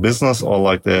Charge Now for Business, or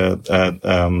like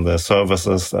the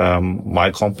services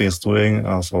my company is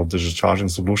doing, so Digital Charging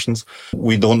Solutions,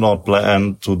 we do not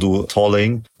plan to do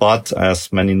tolling. But as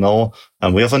many know,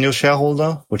 we have a new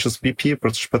shareholder, which is BP,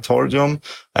 British Petroleum,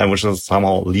 and which is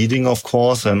somehow leading, of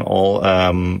course, in all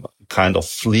kind of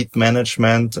fleet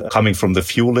management coming from the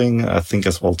fueling, I think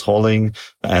as well tolling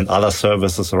and other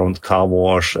services around car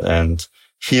wash. And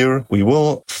here we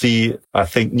will see, I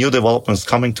think, new developments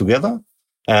coming together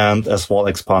and as well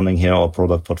expanding here our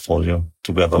product portfolio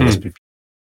together with BP.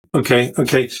 Okay.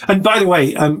 And by the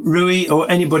way, Rui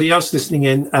or anybody else listening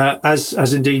in,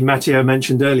 as indeed Mateo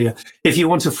mentioned earlier, if you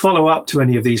want to follow up to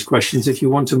any of these questions, if you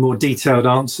want a more detailed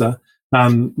answer,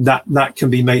 that can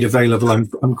be made available,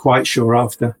 I'm quite sure,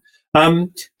 after.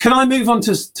 Can I move on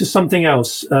to something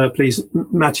else, please,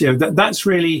 Mateo? That's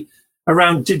really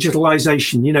around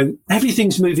digitalization.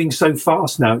 Everything's moving so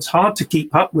fast now. It's hard to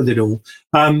keep up with it all.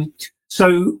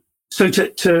 So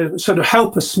to sort of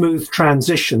help a smooth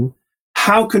transition,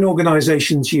 how can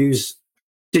organizations use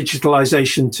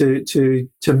digitalization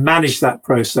to manage that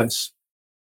process?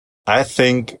 I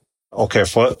think,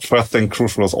 first thing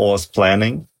crucial is always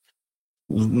planning,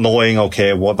 knowing,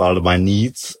 what are my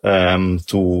needs,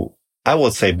 I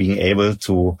would say being able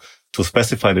to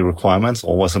specify the requirements,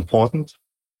 always important.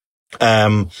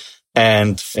 And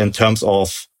in terms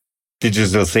of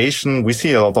digitalization, we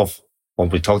see a lot of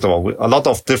what we talked about, a lot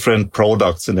of different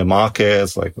products in the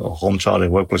markets, like home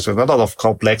charging, workplace, a lot of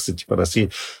complexity, but I see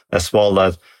as well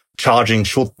that charging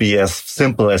should be as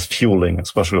simple as fueling,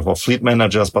 especially for fleet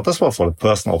managers, but as well for the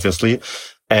person, obviously.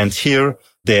 And here,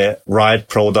 the right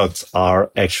products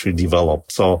are actually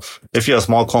developed. So if you're a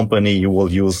small company, you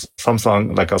will use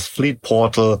something like a fleet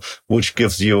portal, which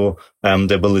gives you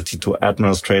the ability to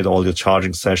administrate all your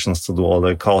charging sessions, to do all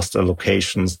the cost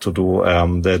allocations, to do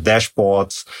the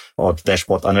dashboards or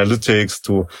dashboard analytics,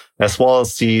 to as well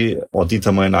see or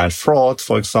determine fraud,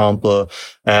 for example.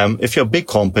 If you're a big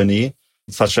company,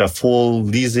 such a full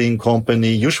leasing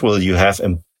company, usually you have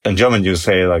in German, you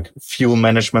say like fuel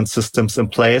management systems in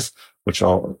place, which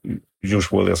are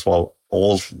usually as well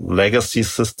old legacy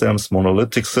systems,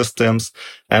 monolithic systems,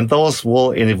 and those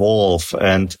will evolve.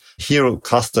 And here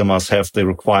customers have the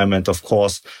requirement, of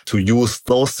course, to use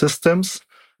those systems,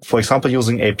 for example,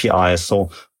 using APIs.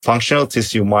 So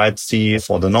functionalities you might see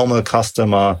for the normal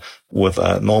customer with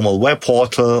a normal web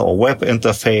portal or web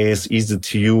interface, easy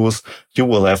to use. You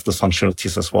will have the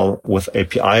functionalities as well with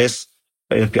APIs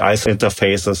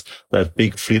interfaces that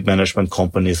big fleet management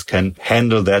companies can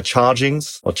handle their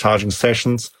chargings or charging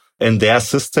sessions in their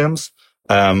systems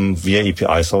via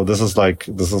API. So this is, I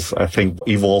think,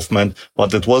 evolvement,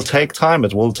 but it will take time.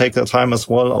 It will take time as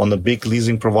well on the big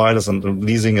leasing providers, and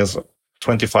leasing is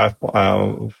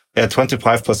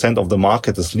 25% of the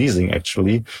market is leasing,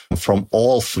 actually, from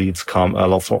all fleets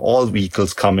for all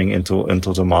vehicles coming into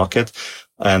the market.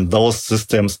 And those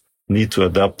systems need to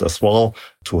adapt as well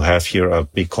to have here a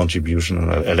big contribution in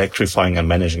electrifying and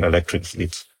managing electric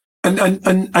fleets.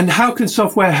 And how can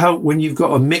software help when you've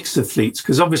got a mix of fleets?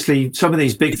 Because obviously some of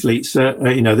these big fleets,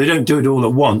 they don't do it all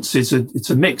at once. It's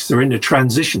a mix. They're in a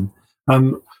transition.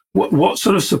 What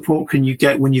sort of support can you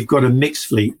get when you've got a mixed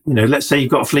fleet? Let's say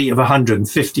you've got a fleet of 100 and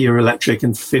 50 are electric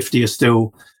and 50 are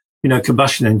still,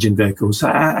 combustion engine vehicles.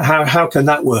 How can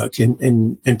that work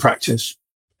in practice?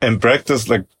 In practice,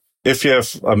 if you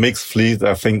have a mixed fleet,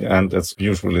 I think, and it's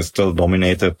usually still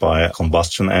dominated by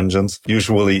combustion engines,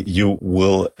 usually you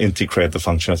will integrate the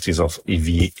functionalities of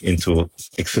EV into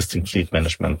existing fleet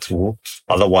management tool.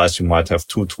 Otherwise, you might have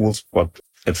two tools, but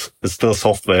it's still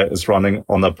software is running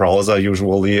on a browser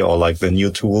usually, or like the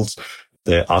new tools.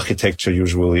 The architecture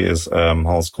usually is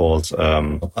how it's called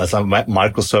as a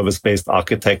microservice-based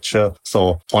architecture.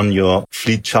 So on your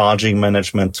fleet charging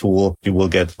management tool, you will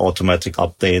get automatic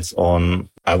updates on,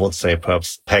 I would say,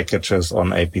 perhaps packages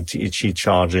on APTG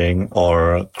charging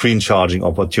or green charging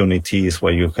opportunities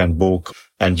where you can book.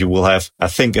 And you will have, I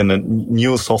think, in the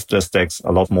new software stacks,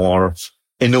 a lot more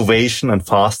innovation and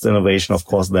fast innovation, of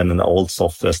course, than in the old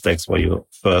software stacks where you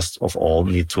first of all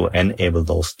need to enable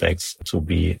those stacks to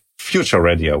be future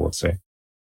ready, I would say.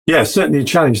 Yeah, certainly a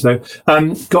challenge though.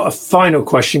 Got a final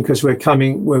question because we're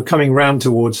coming round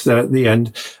towards the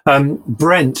end.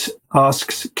 Brent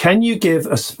asks, can you give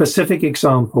a specific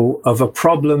example of a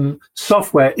problem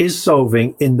software is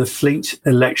solving in the fleet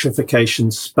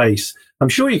electrification space? I'm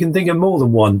sure you can think of more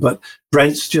than one, but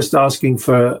Brent's just asking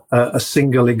for a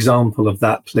single example of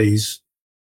that, please.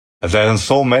 There are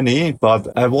so many, but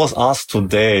I was asked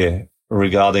today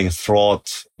regarding fraud,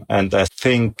 and I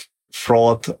think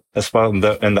fraud, as well in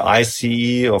the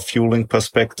ICE or fueling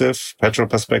perspective, petrol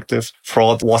perspective,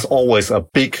 fraud was always a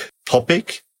big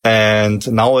topic. And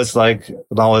now it's like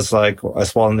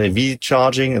as well in EV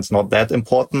charging, it's not that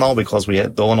important now because we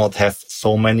do not have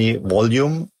so many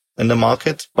volume in the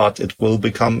market, but it will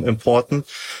become important.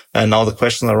 And now the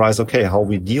question arises, okay, how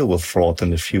we deal with fraud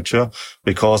in the future,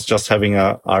 because just having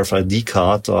a RFID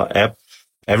card or app,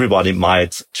 everybody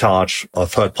might charge, or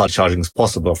third-party charging is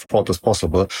possible, fraud is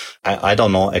possible. I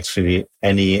don't know actually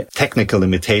any technical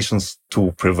limitations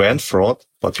to prevent fraud,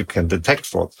 but you can detect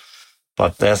fraud.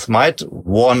 But there's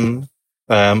one,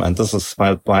 and this is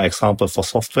my example for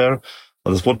software.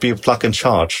 This would be plug and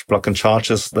charge. Plug and charge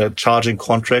is the charging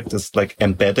contract is like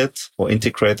embedded or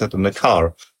integrated in the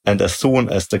car. And as soon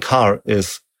as the car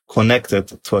is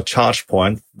connected to a charge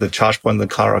point, the charge point and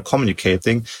the car are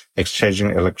communicating,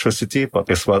 exchanging electricity, but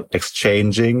as well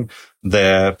exchanging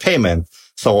the payment.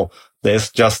 So there's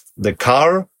just the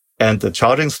car and the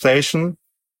charging station,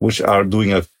 which are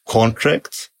doing a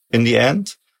contract in the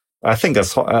end. I think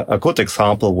that's a good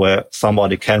example where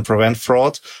somebody can prevent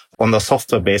fraud on a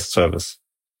software-based service.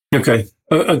 Okay.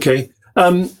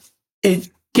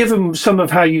 Given some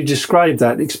of how you described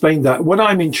that, explained that, what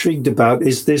I'm intrigued about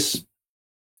is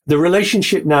the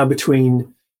relationship now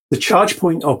between the charge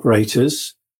point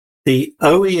operators, the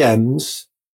OEMs,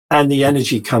 and the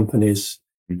energy companies.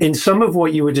 In some of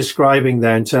what you were describing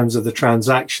there in terms of the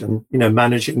transaction,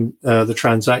 managing the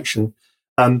transaction,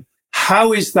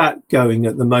 how is that going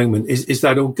at the moment? Is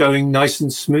that all going nice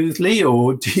and smoothly,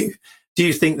 or do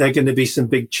you think there are going to be some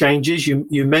big changes?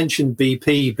 You mentioned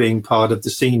BP being part of the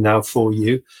scene now for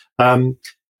you.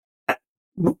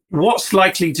 What's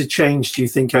likely to change, do you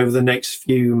think, over the next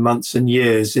few months and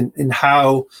years in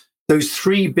how those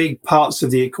three big parts of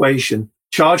the equation,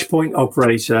 charge point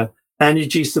operator,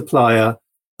 energy supplier,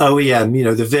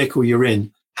 OEM, the vehicle you're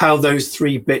in, how those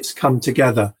three bits come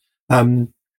together?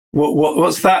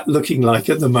 What's that looking like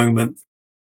at the moment?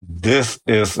 This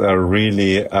is a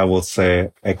really, I would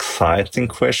say, exciting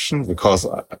question because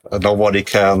nobody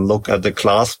can look at the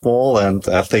glass ball. And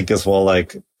I think as well,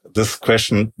 like this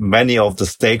question, many of the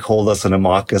stakeholders in the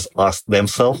market ask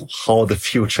themselves how the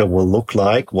future will look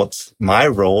like. What's my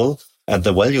role at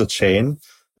the value chain?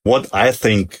 What I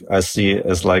think I see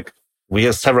is like we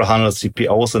have several hundred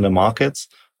CPOs in the markets.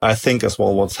 I think as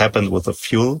well what's happened with the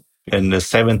fuel in the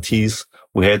 70s,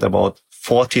 we had about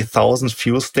 40,000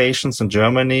 fuel stations in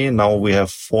Germany. Now we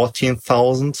have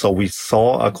 14,000. So we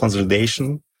saw a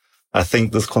consolidation. I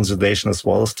think this consolidation as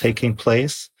well is taking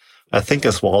place. I think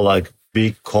as well, like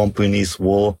big companies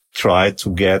will try to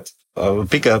get a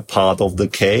bigger part of the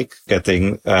cake,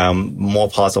 getting more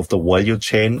parts of the value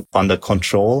chain under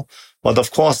control. But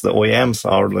of course, the OEMs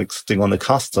are like sitting on the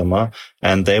customer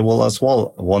and they will as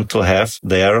well want to have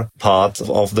their part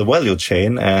of the value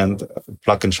chain. And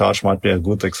plug and charge might be a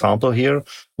good example here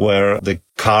where the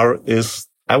car is,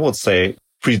 I would say,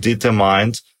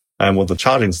 predetermined with the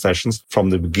charging stations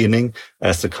from the beginning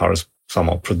as the car is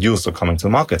somehow produced or coming to the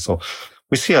market. So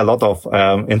we see a lot of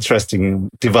interesting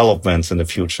developments in the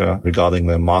future regarding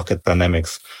the market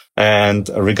dynamics. And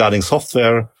regarding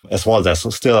software as well,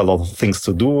 there's still a lot of things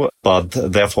to do, but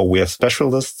therefore we have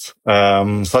specialists,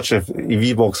 such as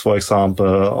EVBox, for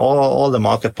example. All the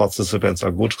market participants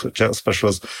are good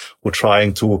specialists who are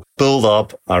trying to build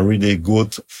up a really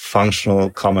good functional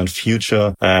common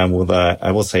future, with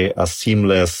I would say, a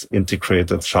seamless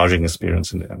integrated charging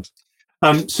experience in the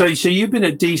end. So you've been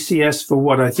at DCS for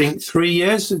what, I think 3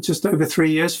 years, just over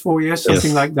 3 years, 4 years,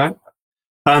 something like that.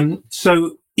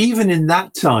 So even in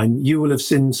that time, you will have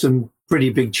seen some pretty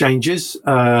big changes.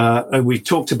 We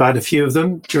talked about a few of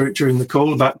them during the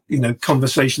call about,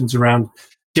 conversations around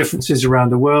differences around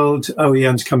the world,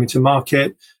 OEMs coming to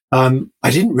market, I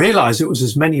didn't realize it was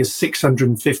as many as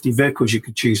 650 vehicles you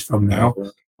could choose from now.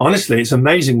 Honestly, it's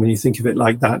amazing when you think of it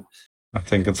like that. I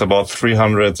think it's about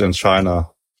 300 in China,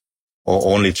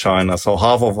 or only China. So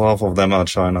half of them are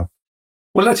China.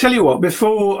 Well, I tell you what,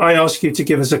 before I ask you to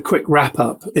give us a quick wrap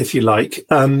up, if you like,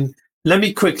 let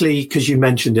me quickly, because you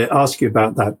mentioned it, ask you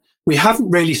about that. We haven't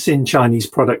really seen Chinese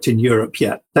product in Europe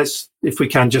yet. Let's, if we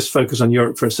can, just focus on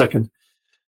Europe for a second.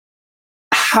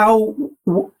 How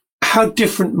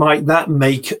different might that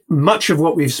make much of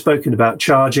what we've spoken about,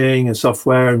 charging and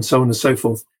software and so on and so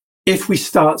forth, if we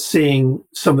start seeing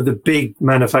some of the big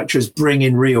manufacturers bring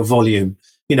in real volume?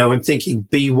 You know, I'm thinking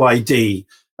BYD,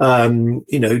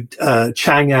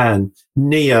 Chang'an,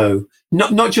 NIO,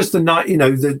 not just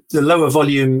the lower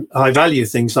volume, high value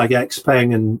things like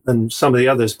XPeng and some of the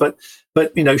others, but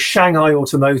Shanghai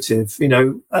Automotive.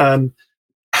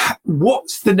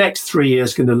 What's the next 3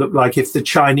 years going to look like if the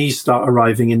Chinese start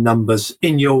arriving in numbers,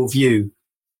 in your view?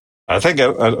 I think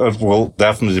it will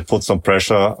definitely put some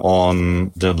pressure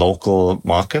on the local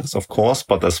markets, of course,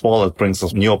 but as well, it brings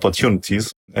us new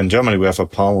opportunities. In Germany, we have a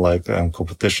pound like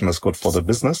competition is good for the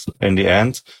business in the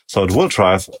end. So it will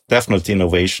drive definitely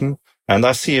innovation. And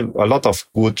I see a lot of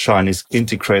good Chinese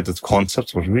integrated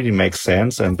concepts which really make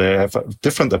sense, and they have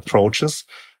different approaches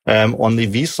on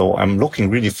EV. So I'm looking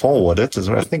really forward to it.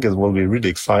 I think it will be really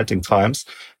exciting times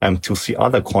to see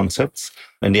other concepts.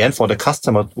 In the end, for the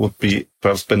customer, it would be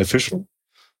perhaps beneficial.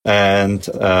 And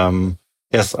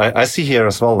yes, I see here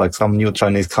as well, like some new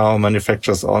Chinese car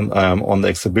manufacturers on the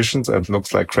exhibitions. It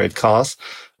looks like great cars.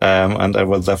 And I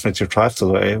will definitely drive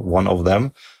today one of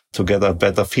them to get a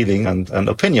better feeling and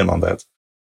opinion on that.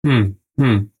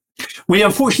 We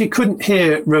unfortunately couldn't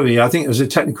hear Rui. I think it was a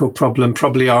technical problem,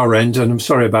 probably our end, and I'm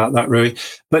sorry about that, Rui.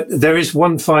 But there is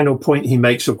one final point he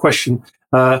makes, or question.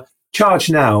 Charge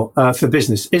Now for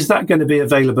business, is that going to be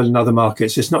available in other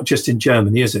markets? It's not just in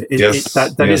Germany, is it? Yes.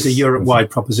 That is a Europe-wide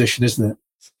proposition, isn't it?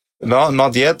 No,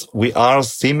 not yet. We are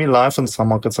semi-live in some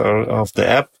markets of the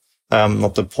app,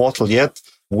 not the portal yet.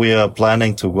 We are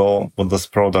planning to go with this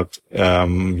product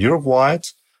Europe-wide,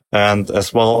 and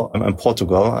as well in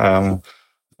Portugal.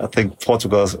 I think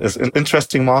Portugal is an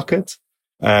interesting market,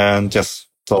 and yes,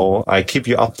 so I keep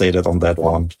you updated on that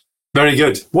one. Very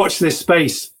good. Watch this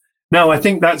space. No, I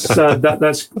think that's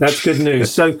good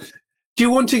news. So, do you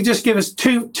want to just give us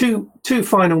two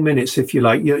final minutes, if you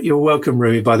like? You're welcome,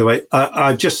 Rui. By the way,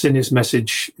 I've just seen his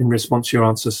message in response to your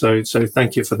answer, so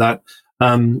thank you for that.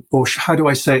 Or how do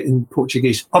I say it in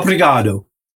Portuguese? Obrigado.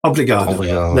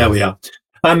 Obrigado. There we are.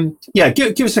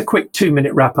 Give us a quick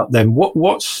 2-minute wrap up then.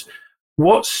 What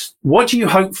do you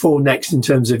hope for next in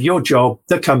terms of your job,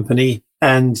 the company,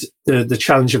 and the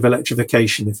challenge of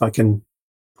electrification, if I can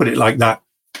put it like that?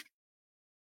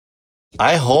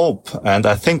 I hope, and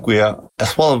I think we are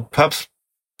as well perhaps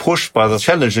pushed by the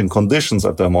challenging conditions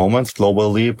at the moment,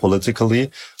 globally,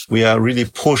 politically. We are really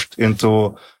pushed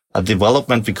into a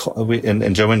development.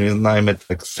 In Germany, we name it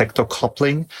like sector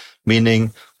coupling,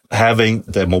 meaning having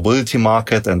the mobility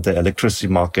market and the electricity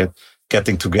market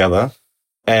getting together.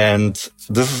 And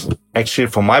this is actually,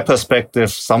 from my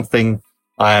perspective, something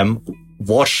I am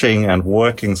watching and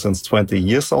working since 20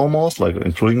 years almost, like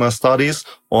including my studies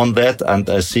on that, and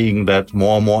seeing that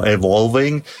more and more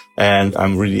evolving. And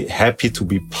I'm really happy to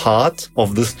be part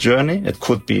of this journey. It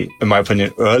could be, in my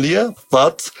opinion, earlier,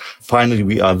 but finally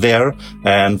we are there,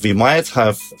 and we might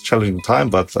have challenging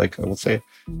time, but like I would say,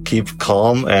 keep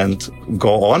calm and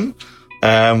go on.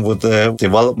 With the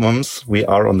developments, we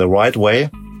are on the right way,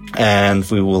 and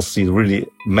we will see really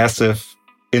massive,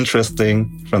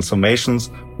 interesting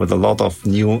transformations with a lot of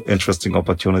new, interesting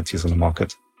opportunities in the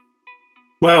market.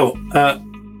 Well,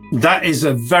 that is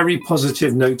a very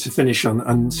positive note to finish on.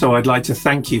 And so I'd like to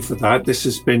thank you for that. This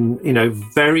has been,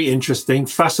 very interesting,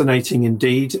 fascinating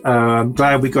indeed. I'm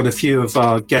glad we got a few of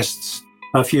our guests,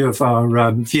 a few of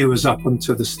our viewers up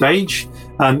onto the stage.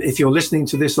 If you're listening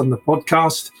to this on the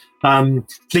podcast,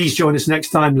 please join us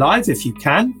next time live if you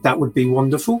can. That would be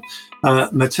wonderful.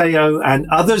 Mateo and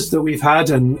others that we've had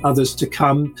and others to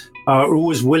come are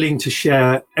always willing to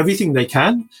share everything they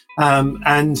can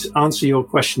and answer your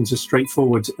questions as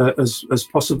straightforward as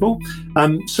possible.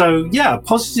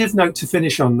 Positive note to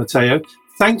finish on, Mateo.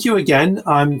 Thank you again.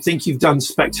 I think you've done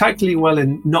spectacularly well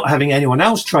in not having anyone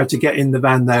else try to get in the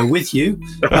van there with you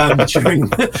during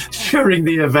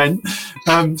the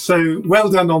event. So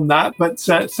well done on that. But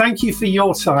thank you for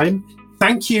your time.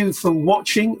 Thank you for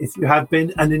watching, if you have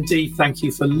been, and indeed, thank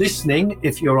you for listening,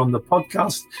 if you're on the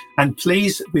podcast. And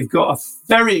please, we've got a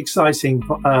very exciting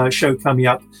show coming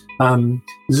up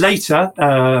later.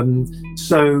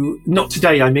 So not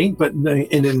today, I mean, but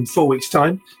in 4 weeks'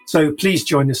 time. So please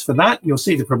join us for that. You'll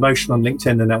see the promotion on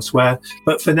LinkedIn and elsewhere.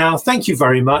 But for now, thank you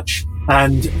very much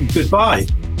and goodbye.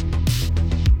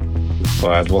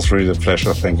 Well, it was really a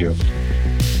pleasure. Thank you.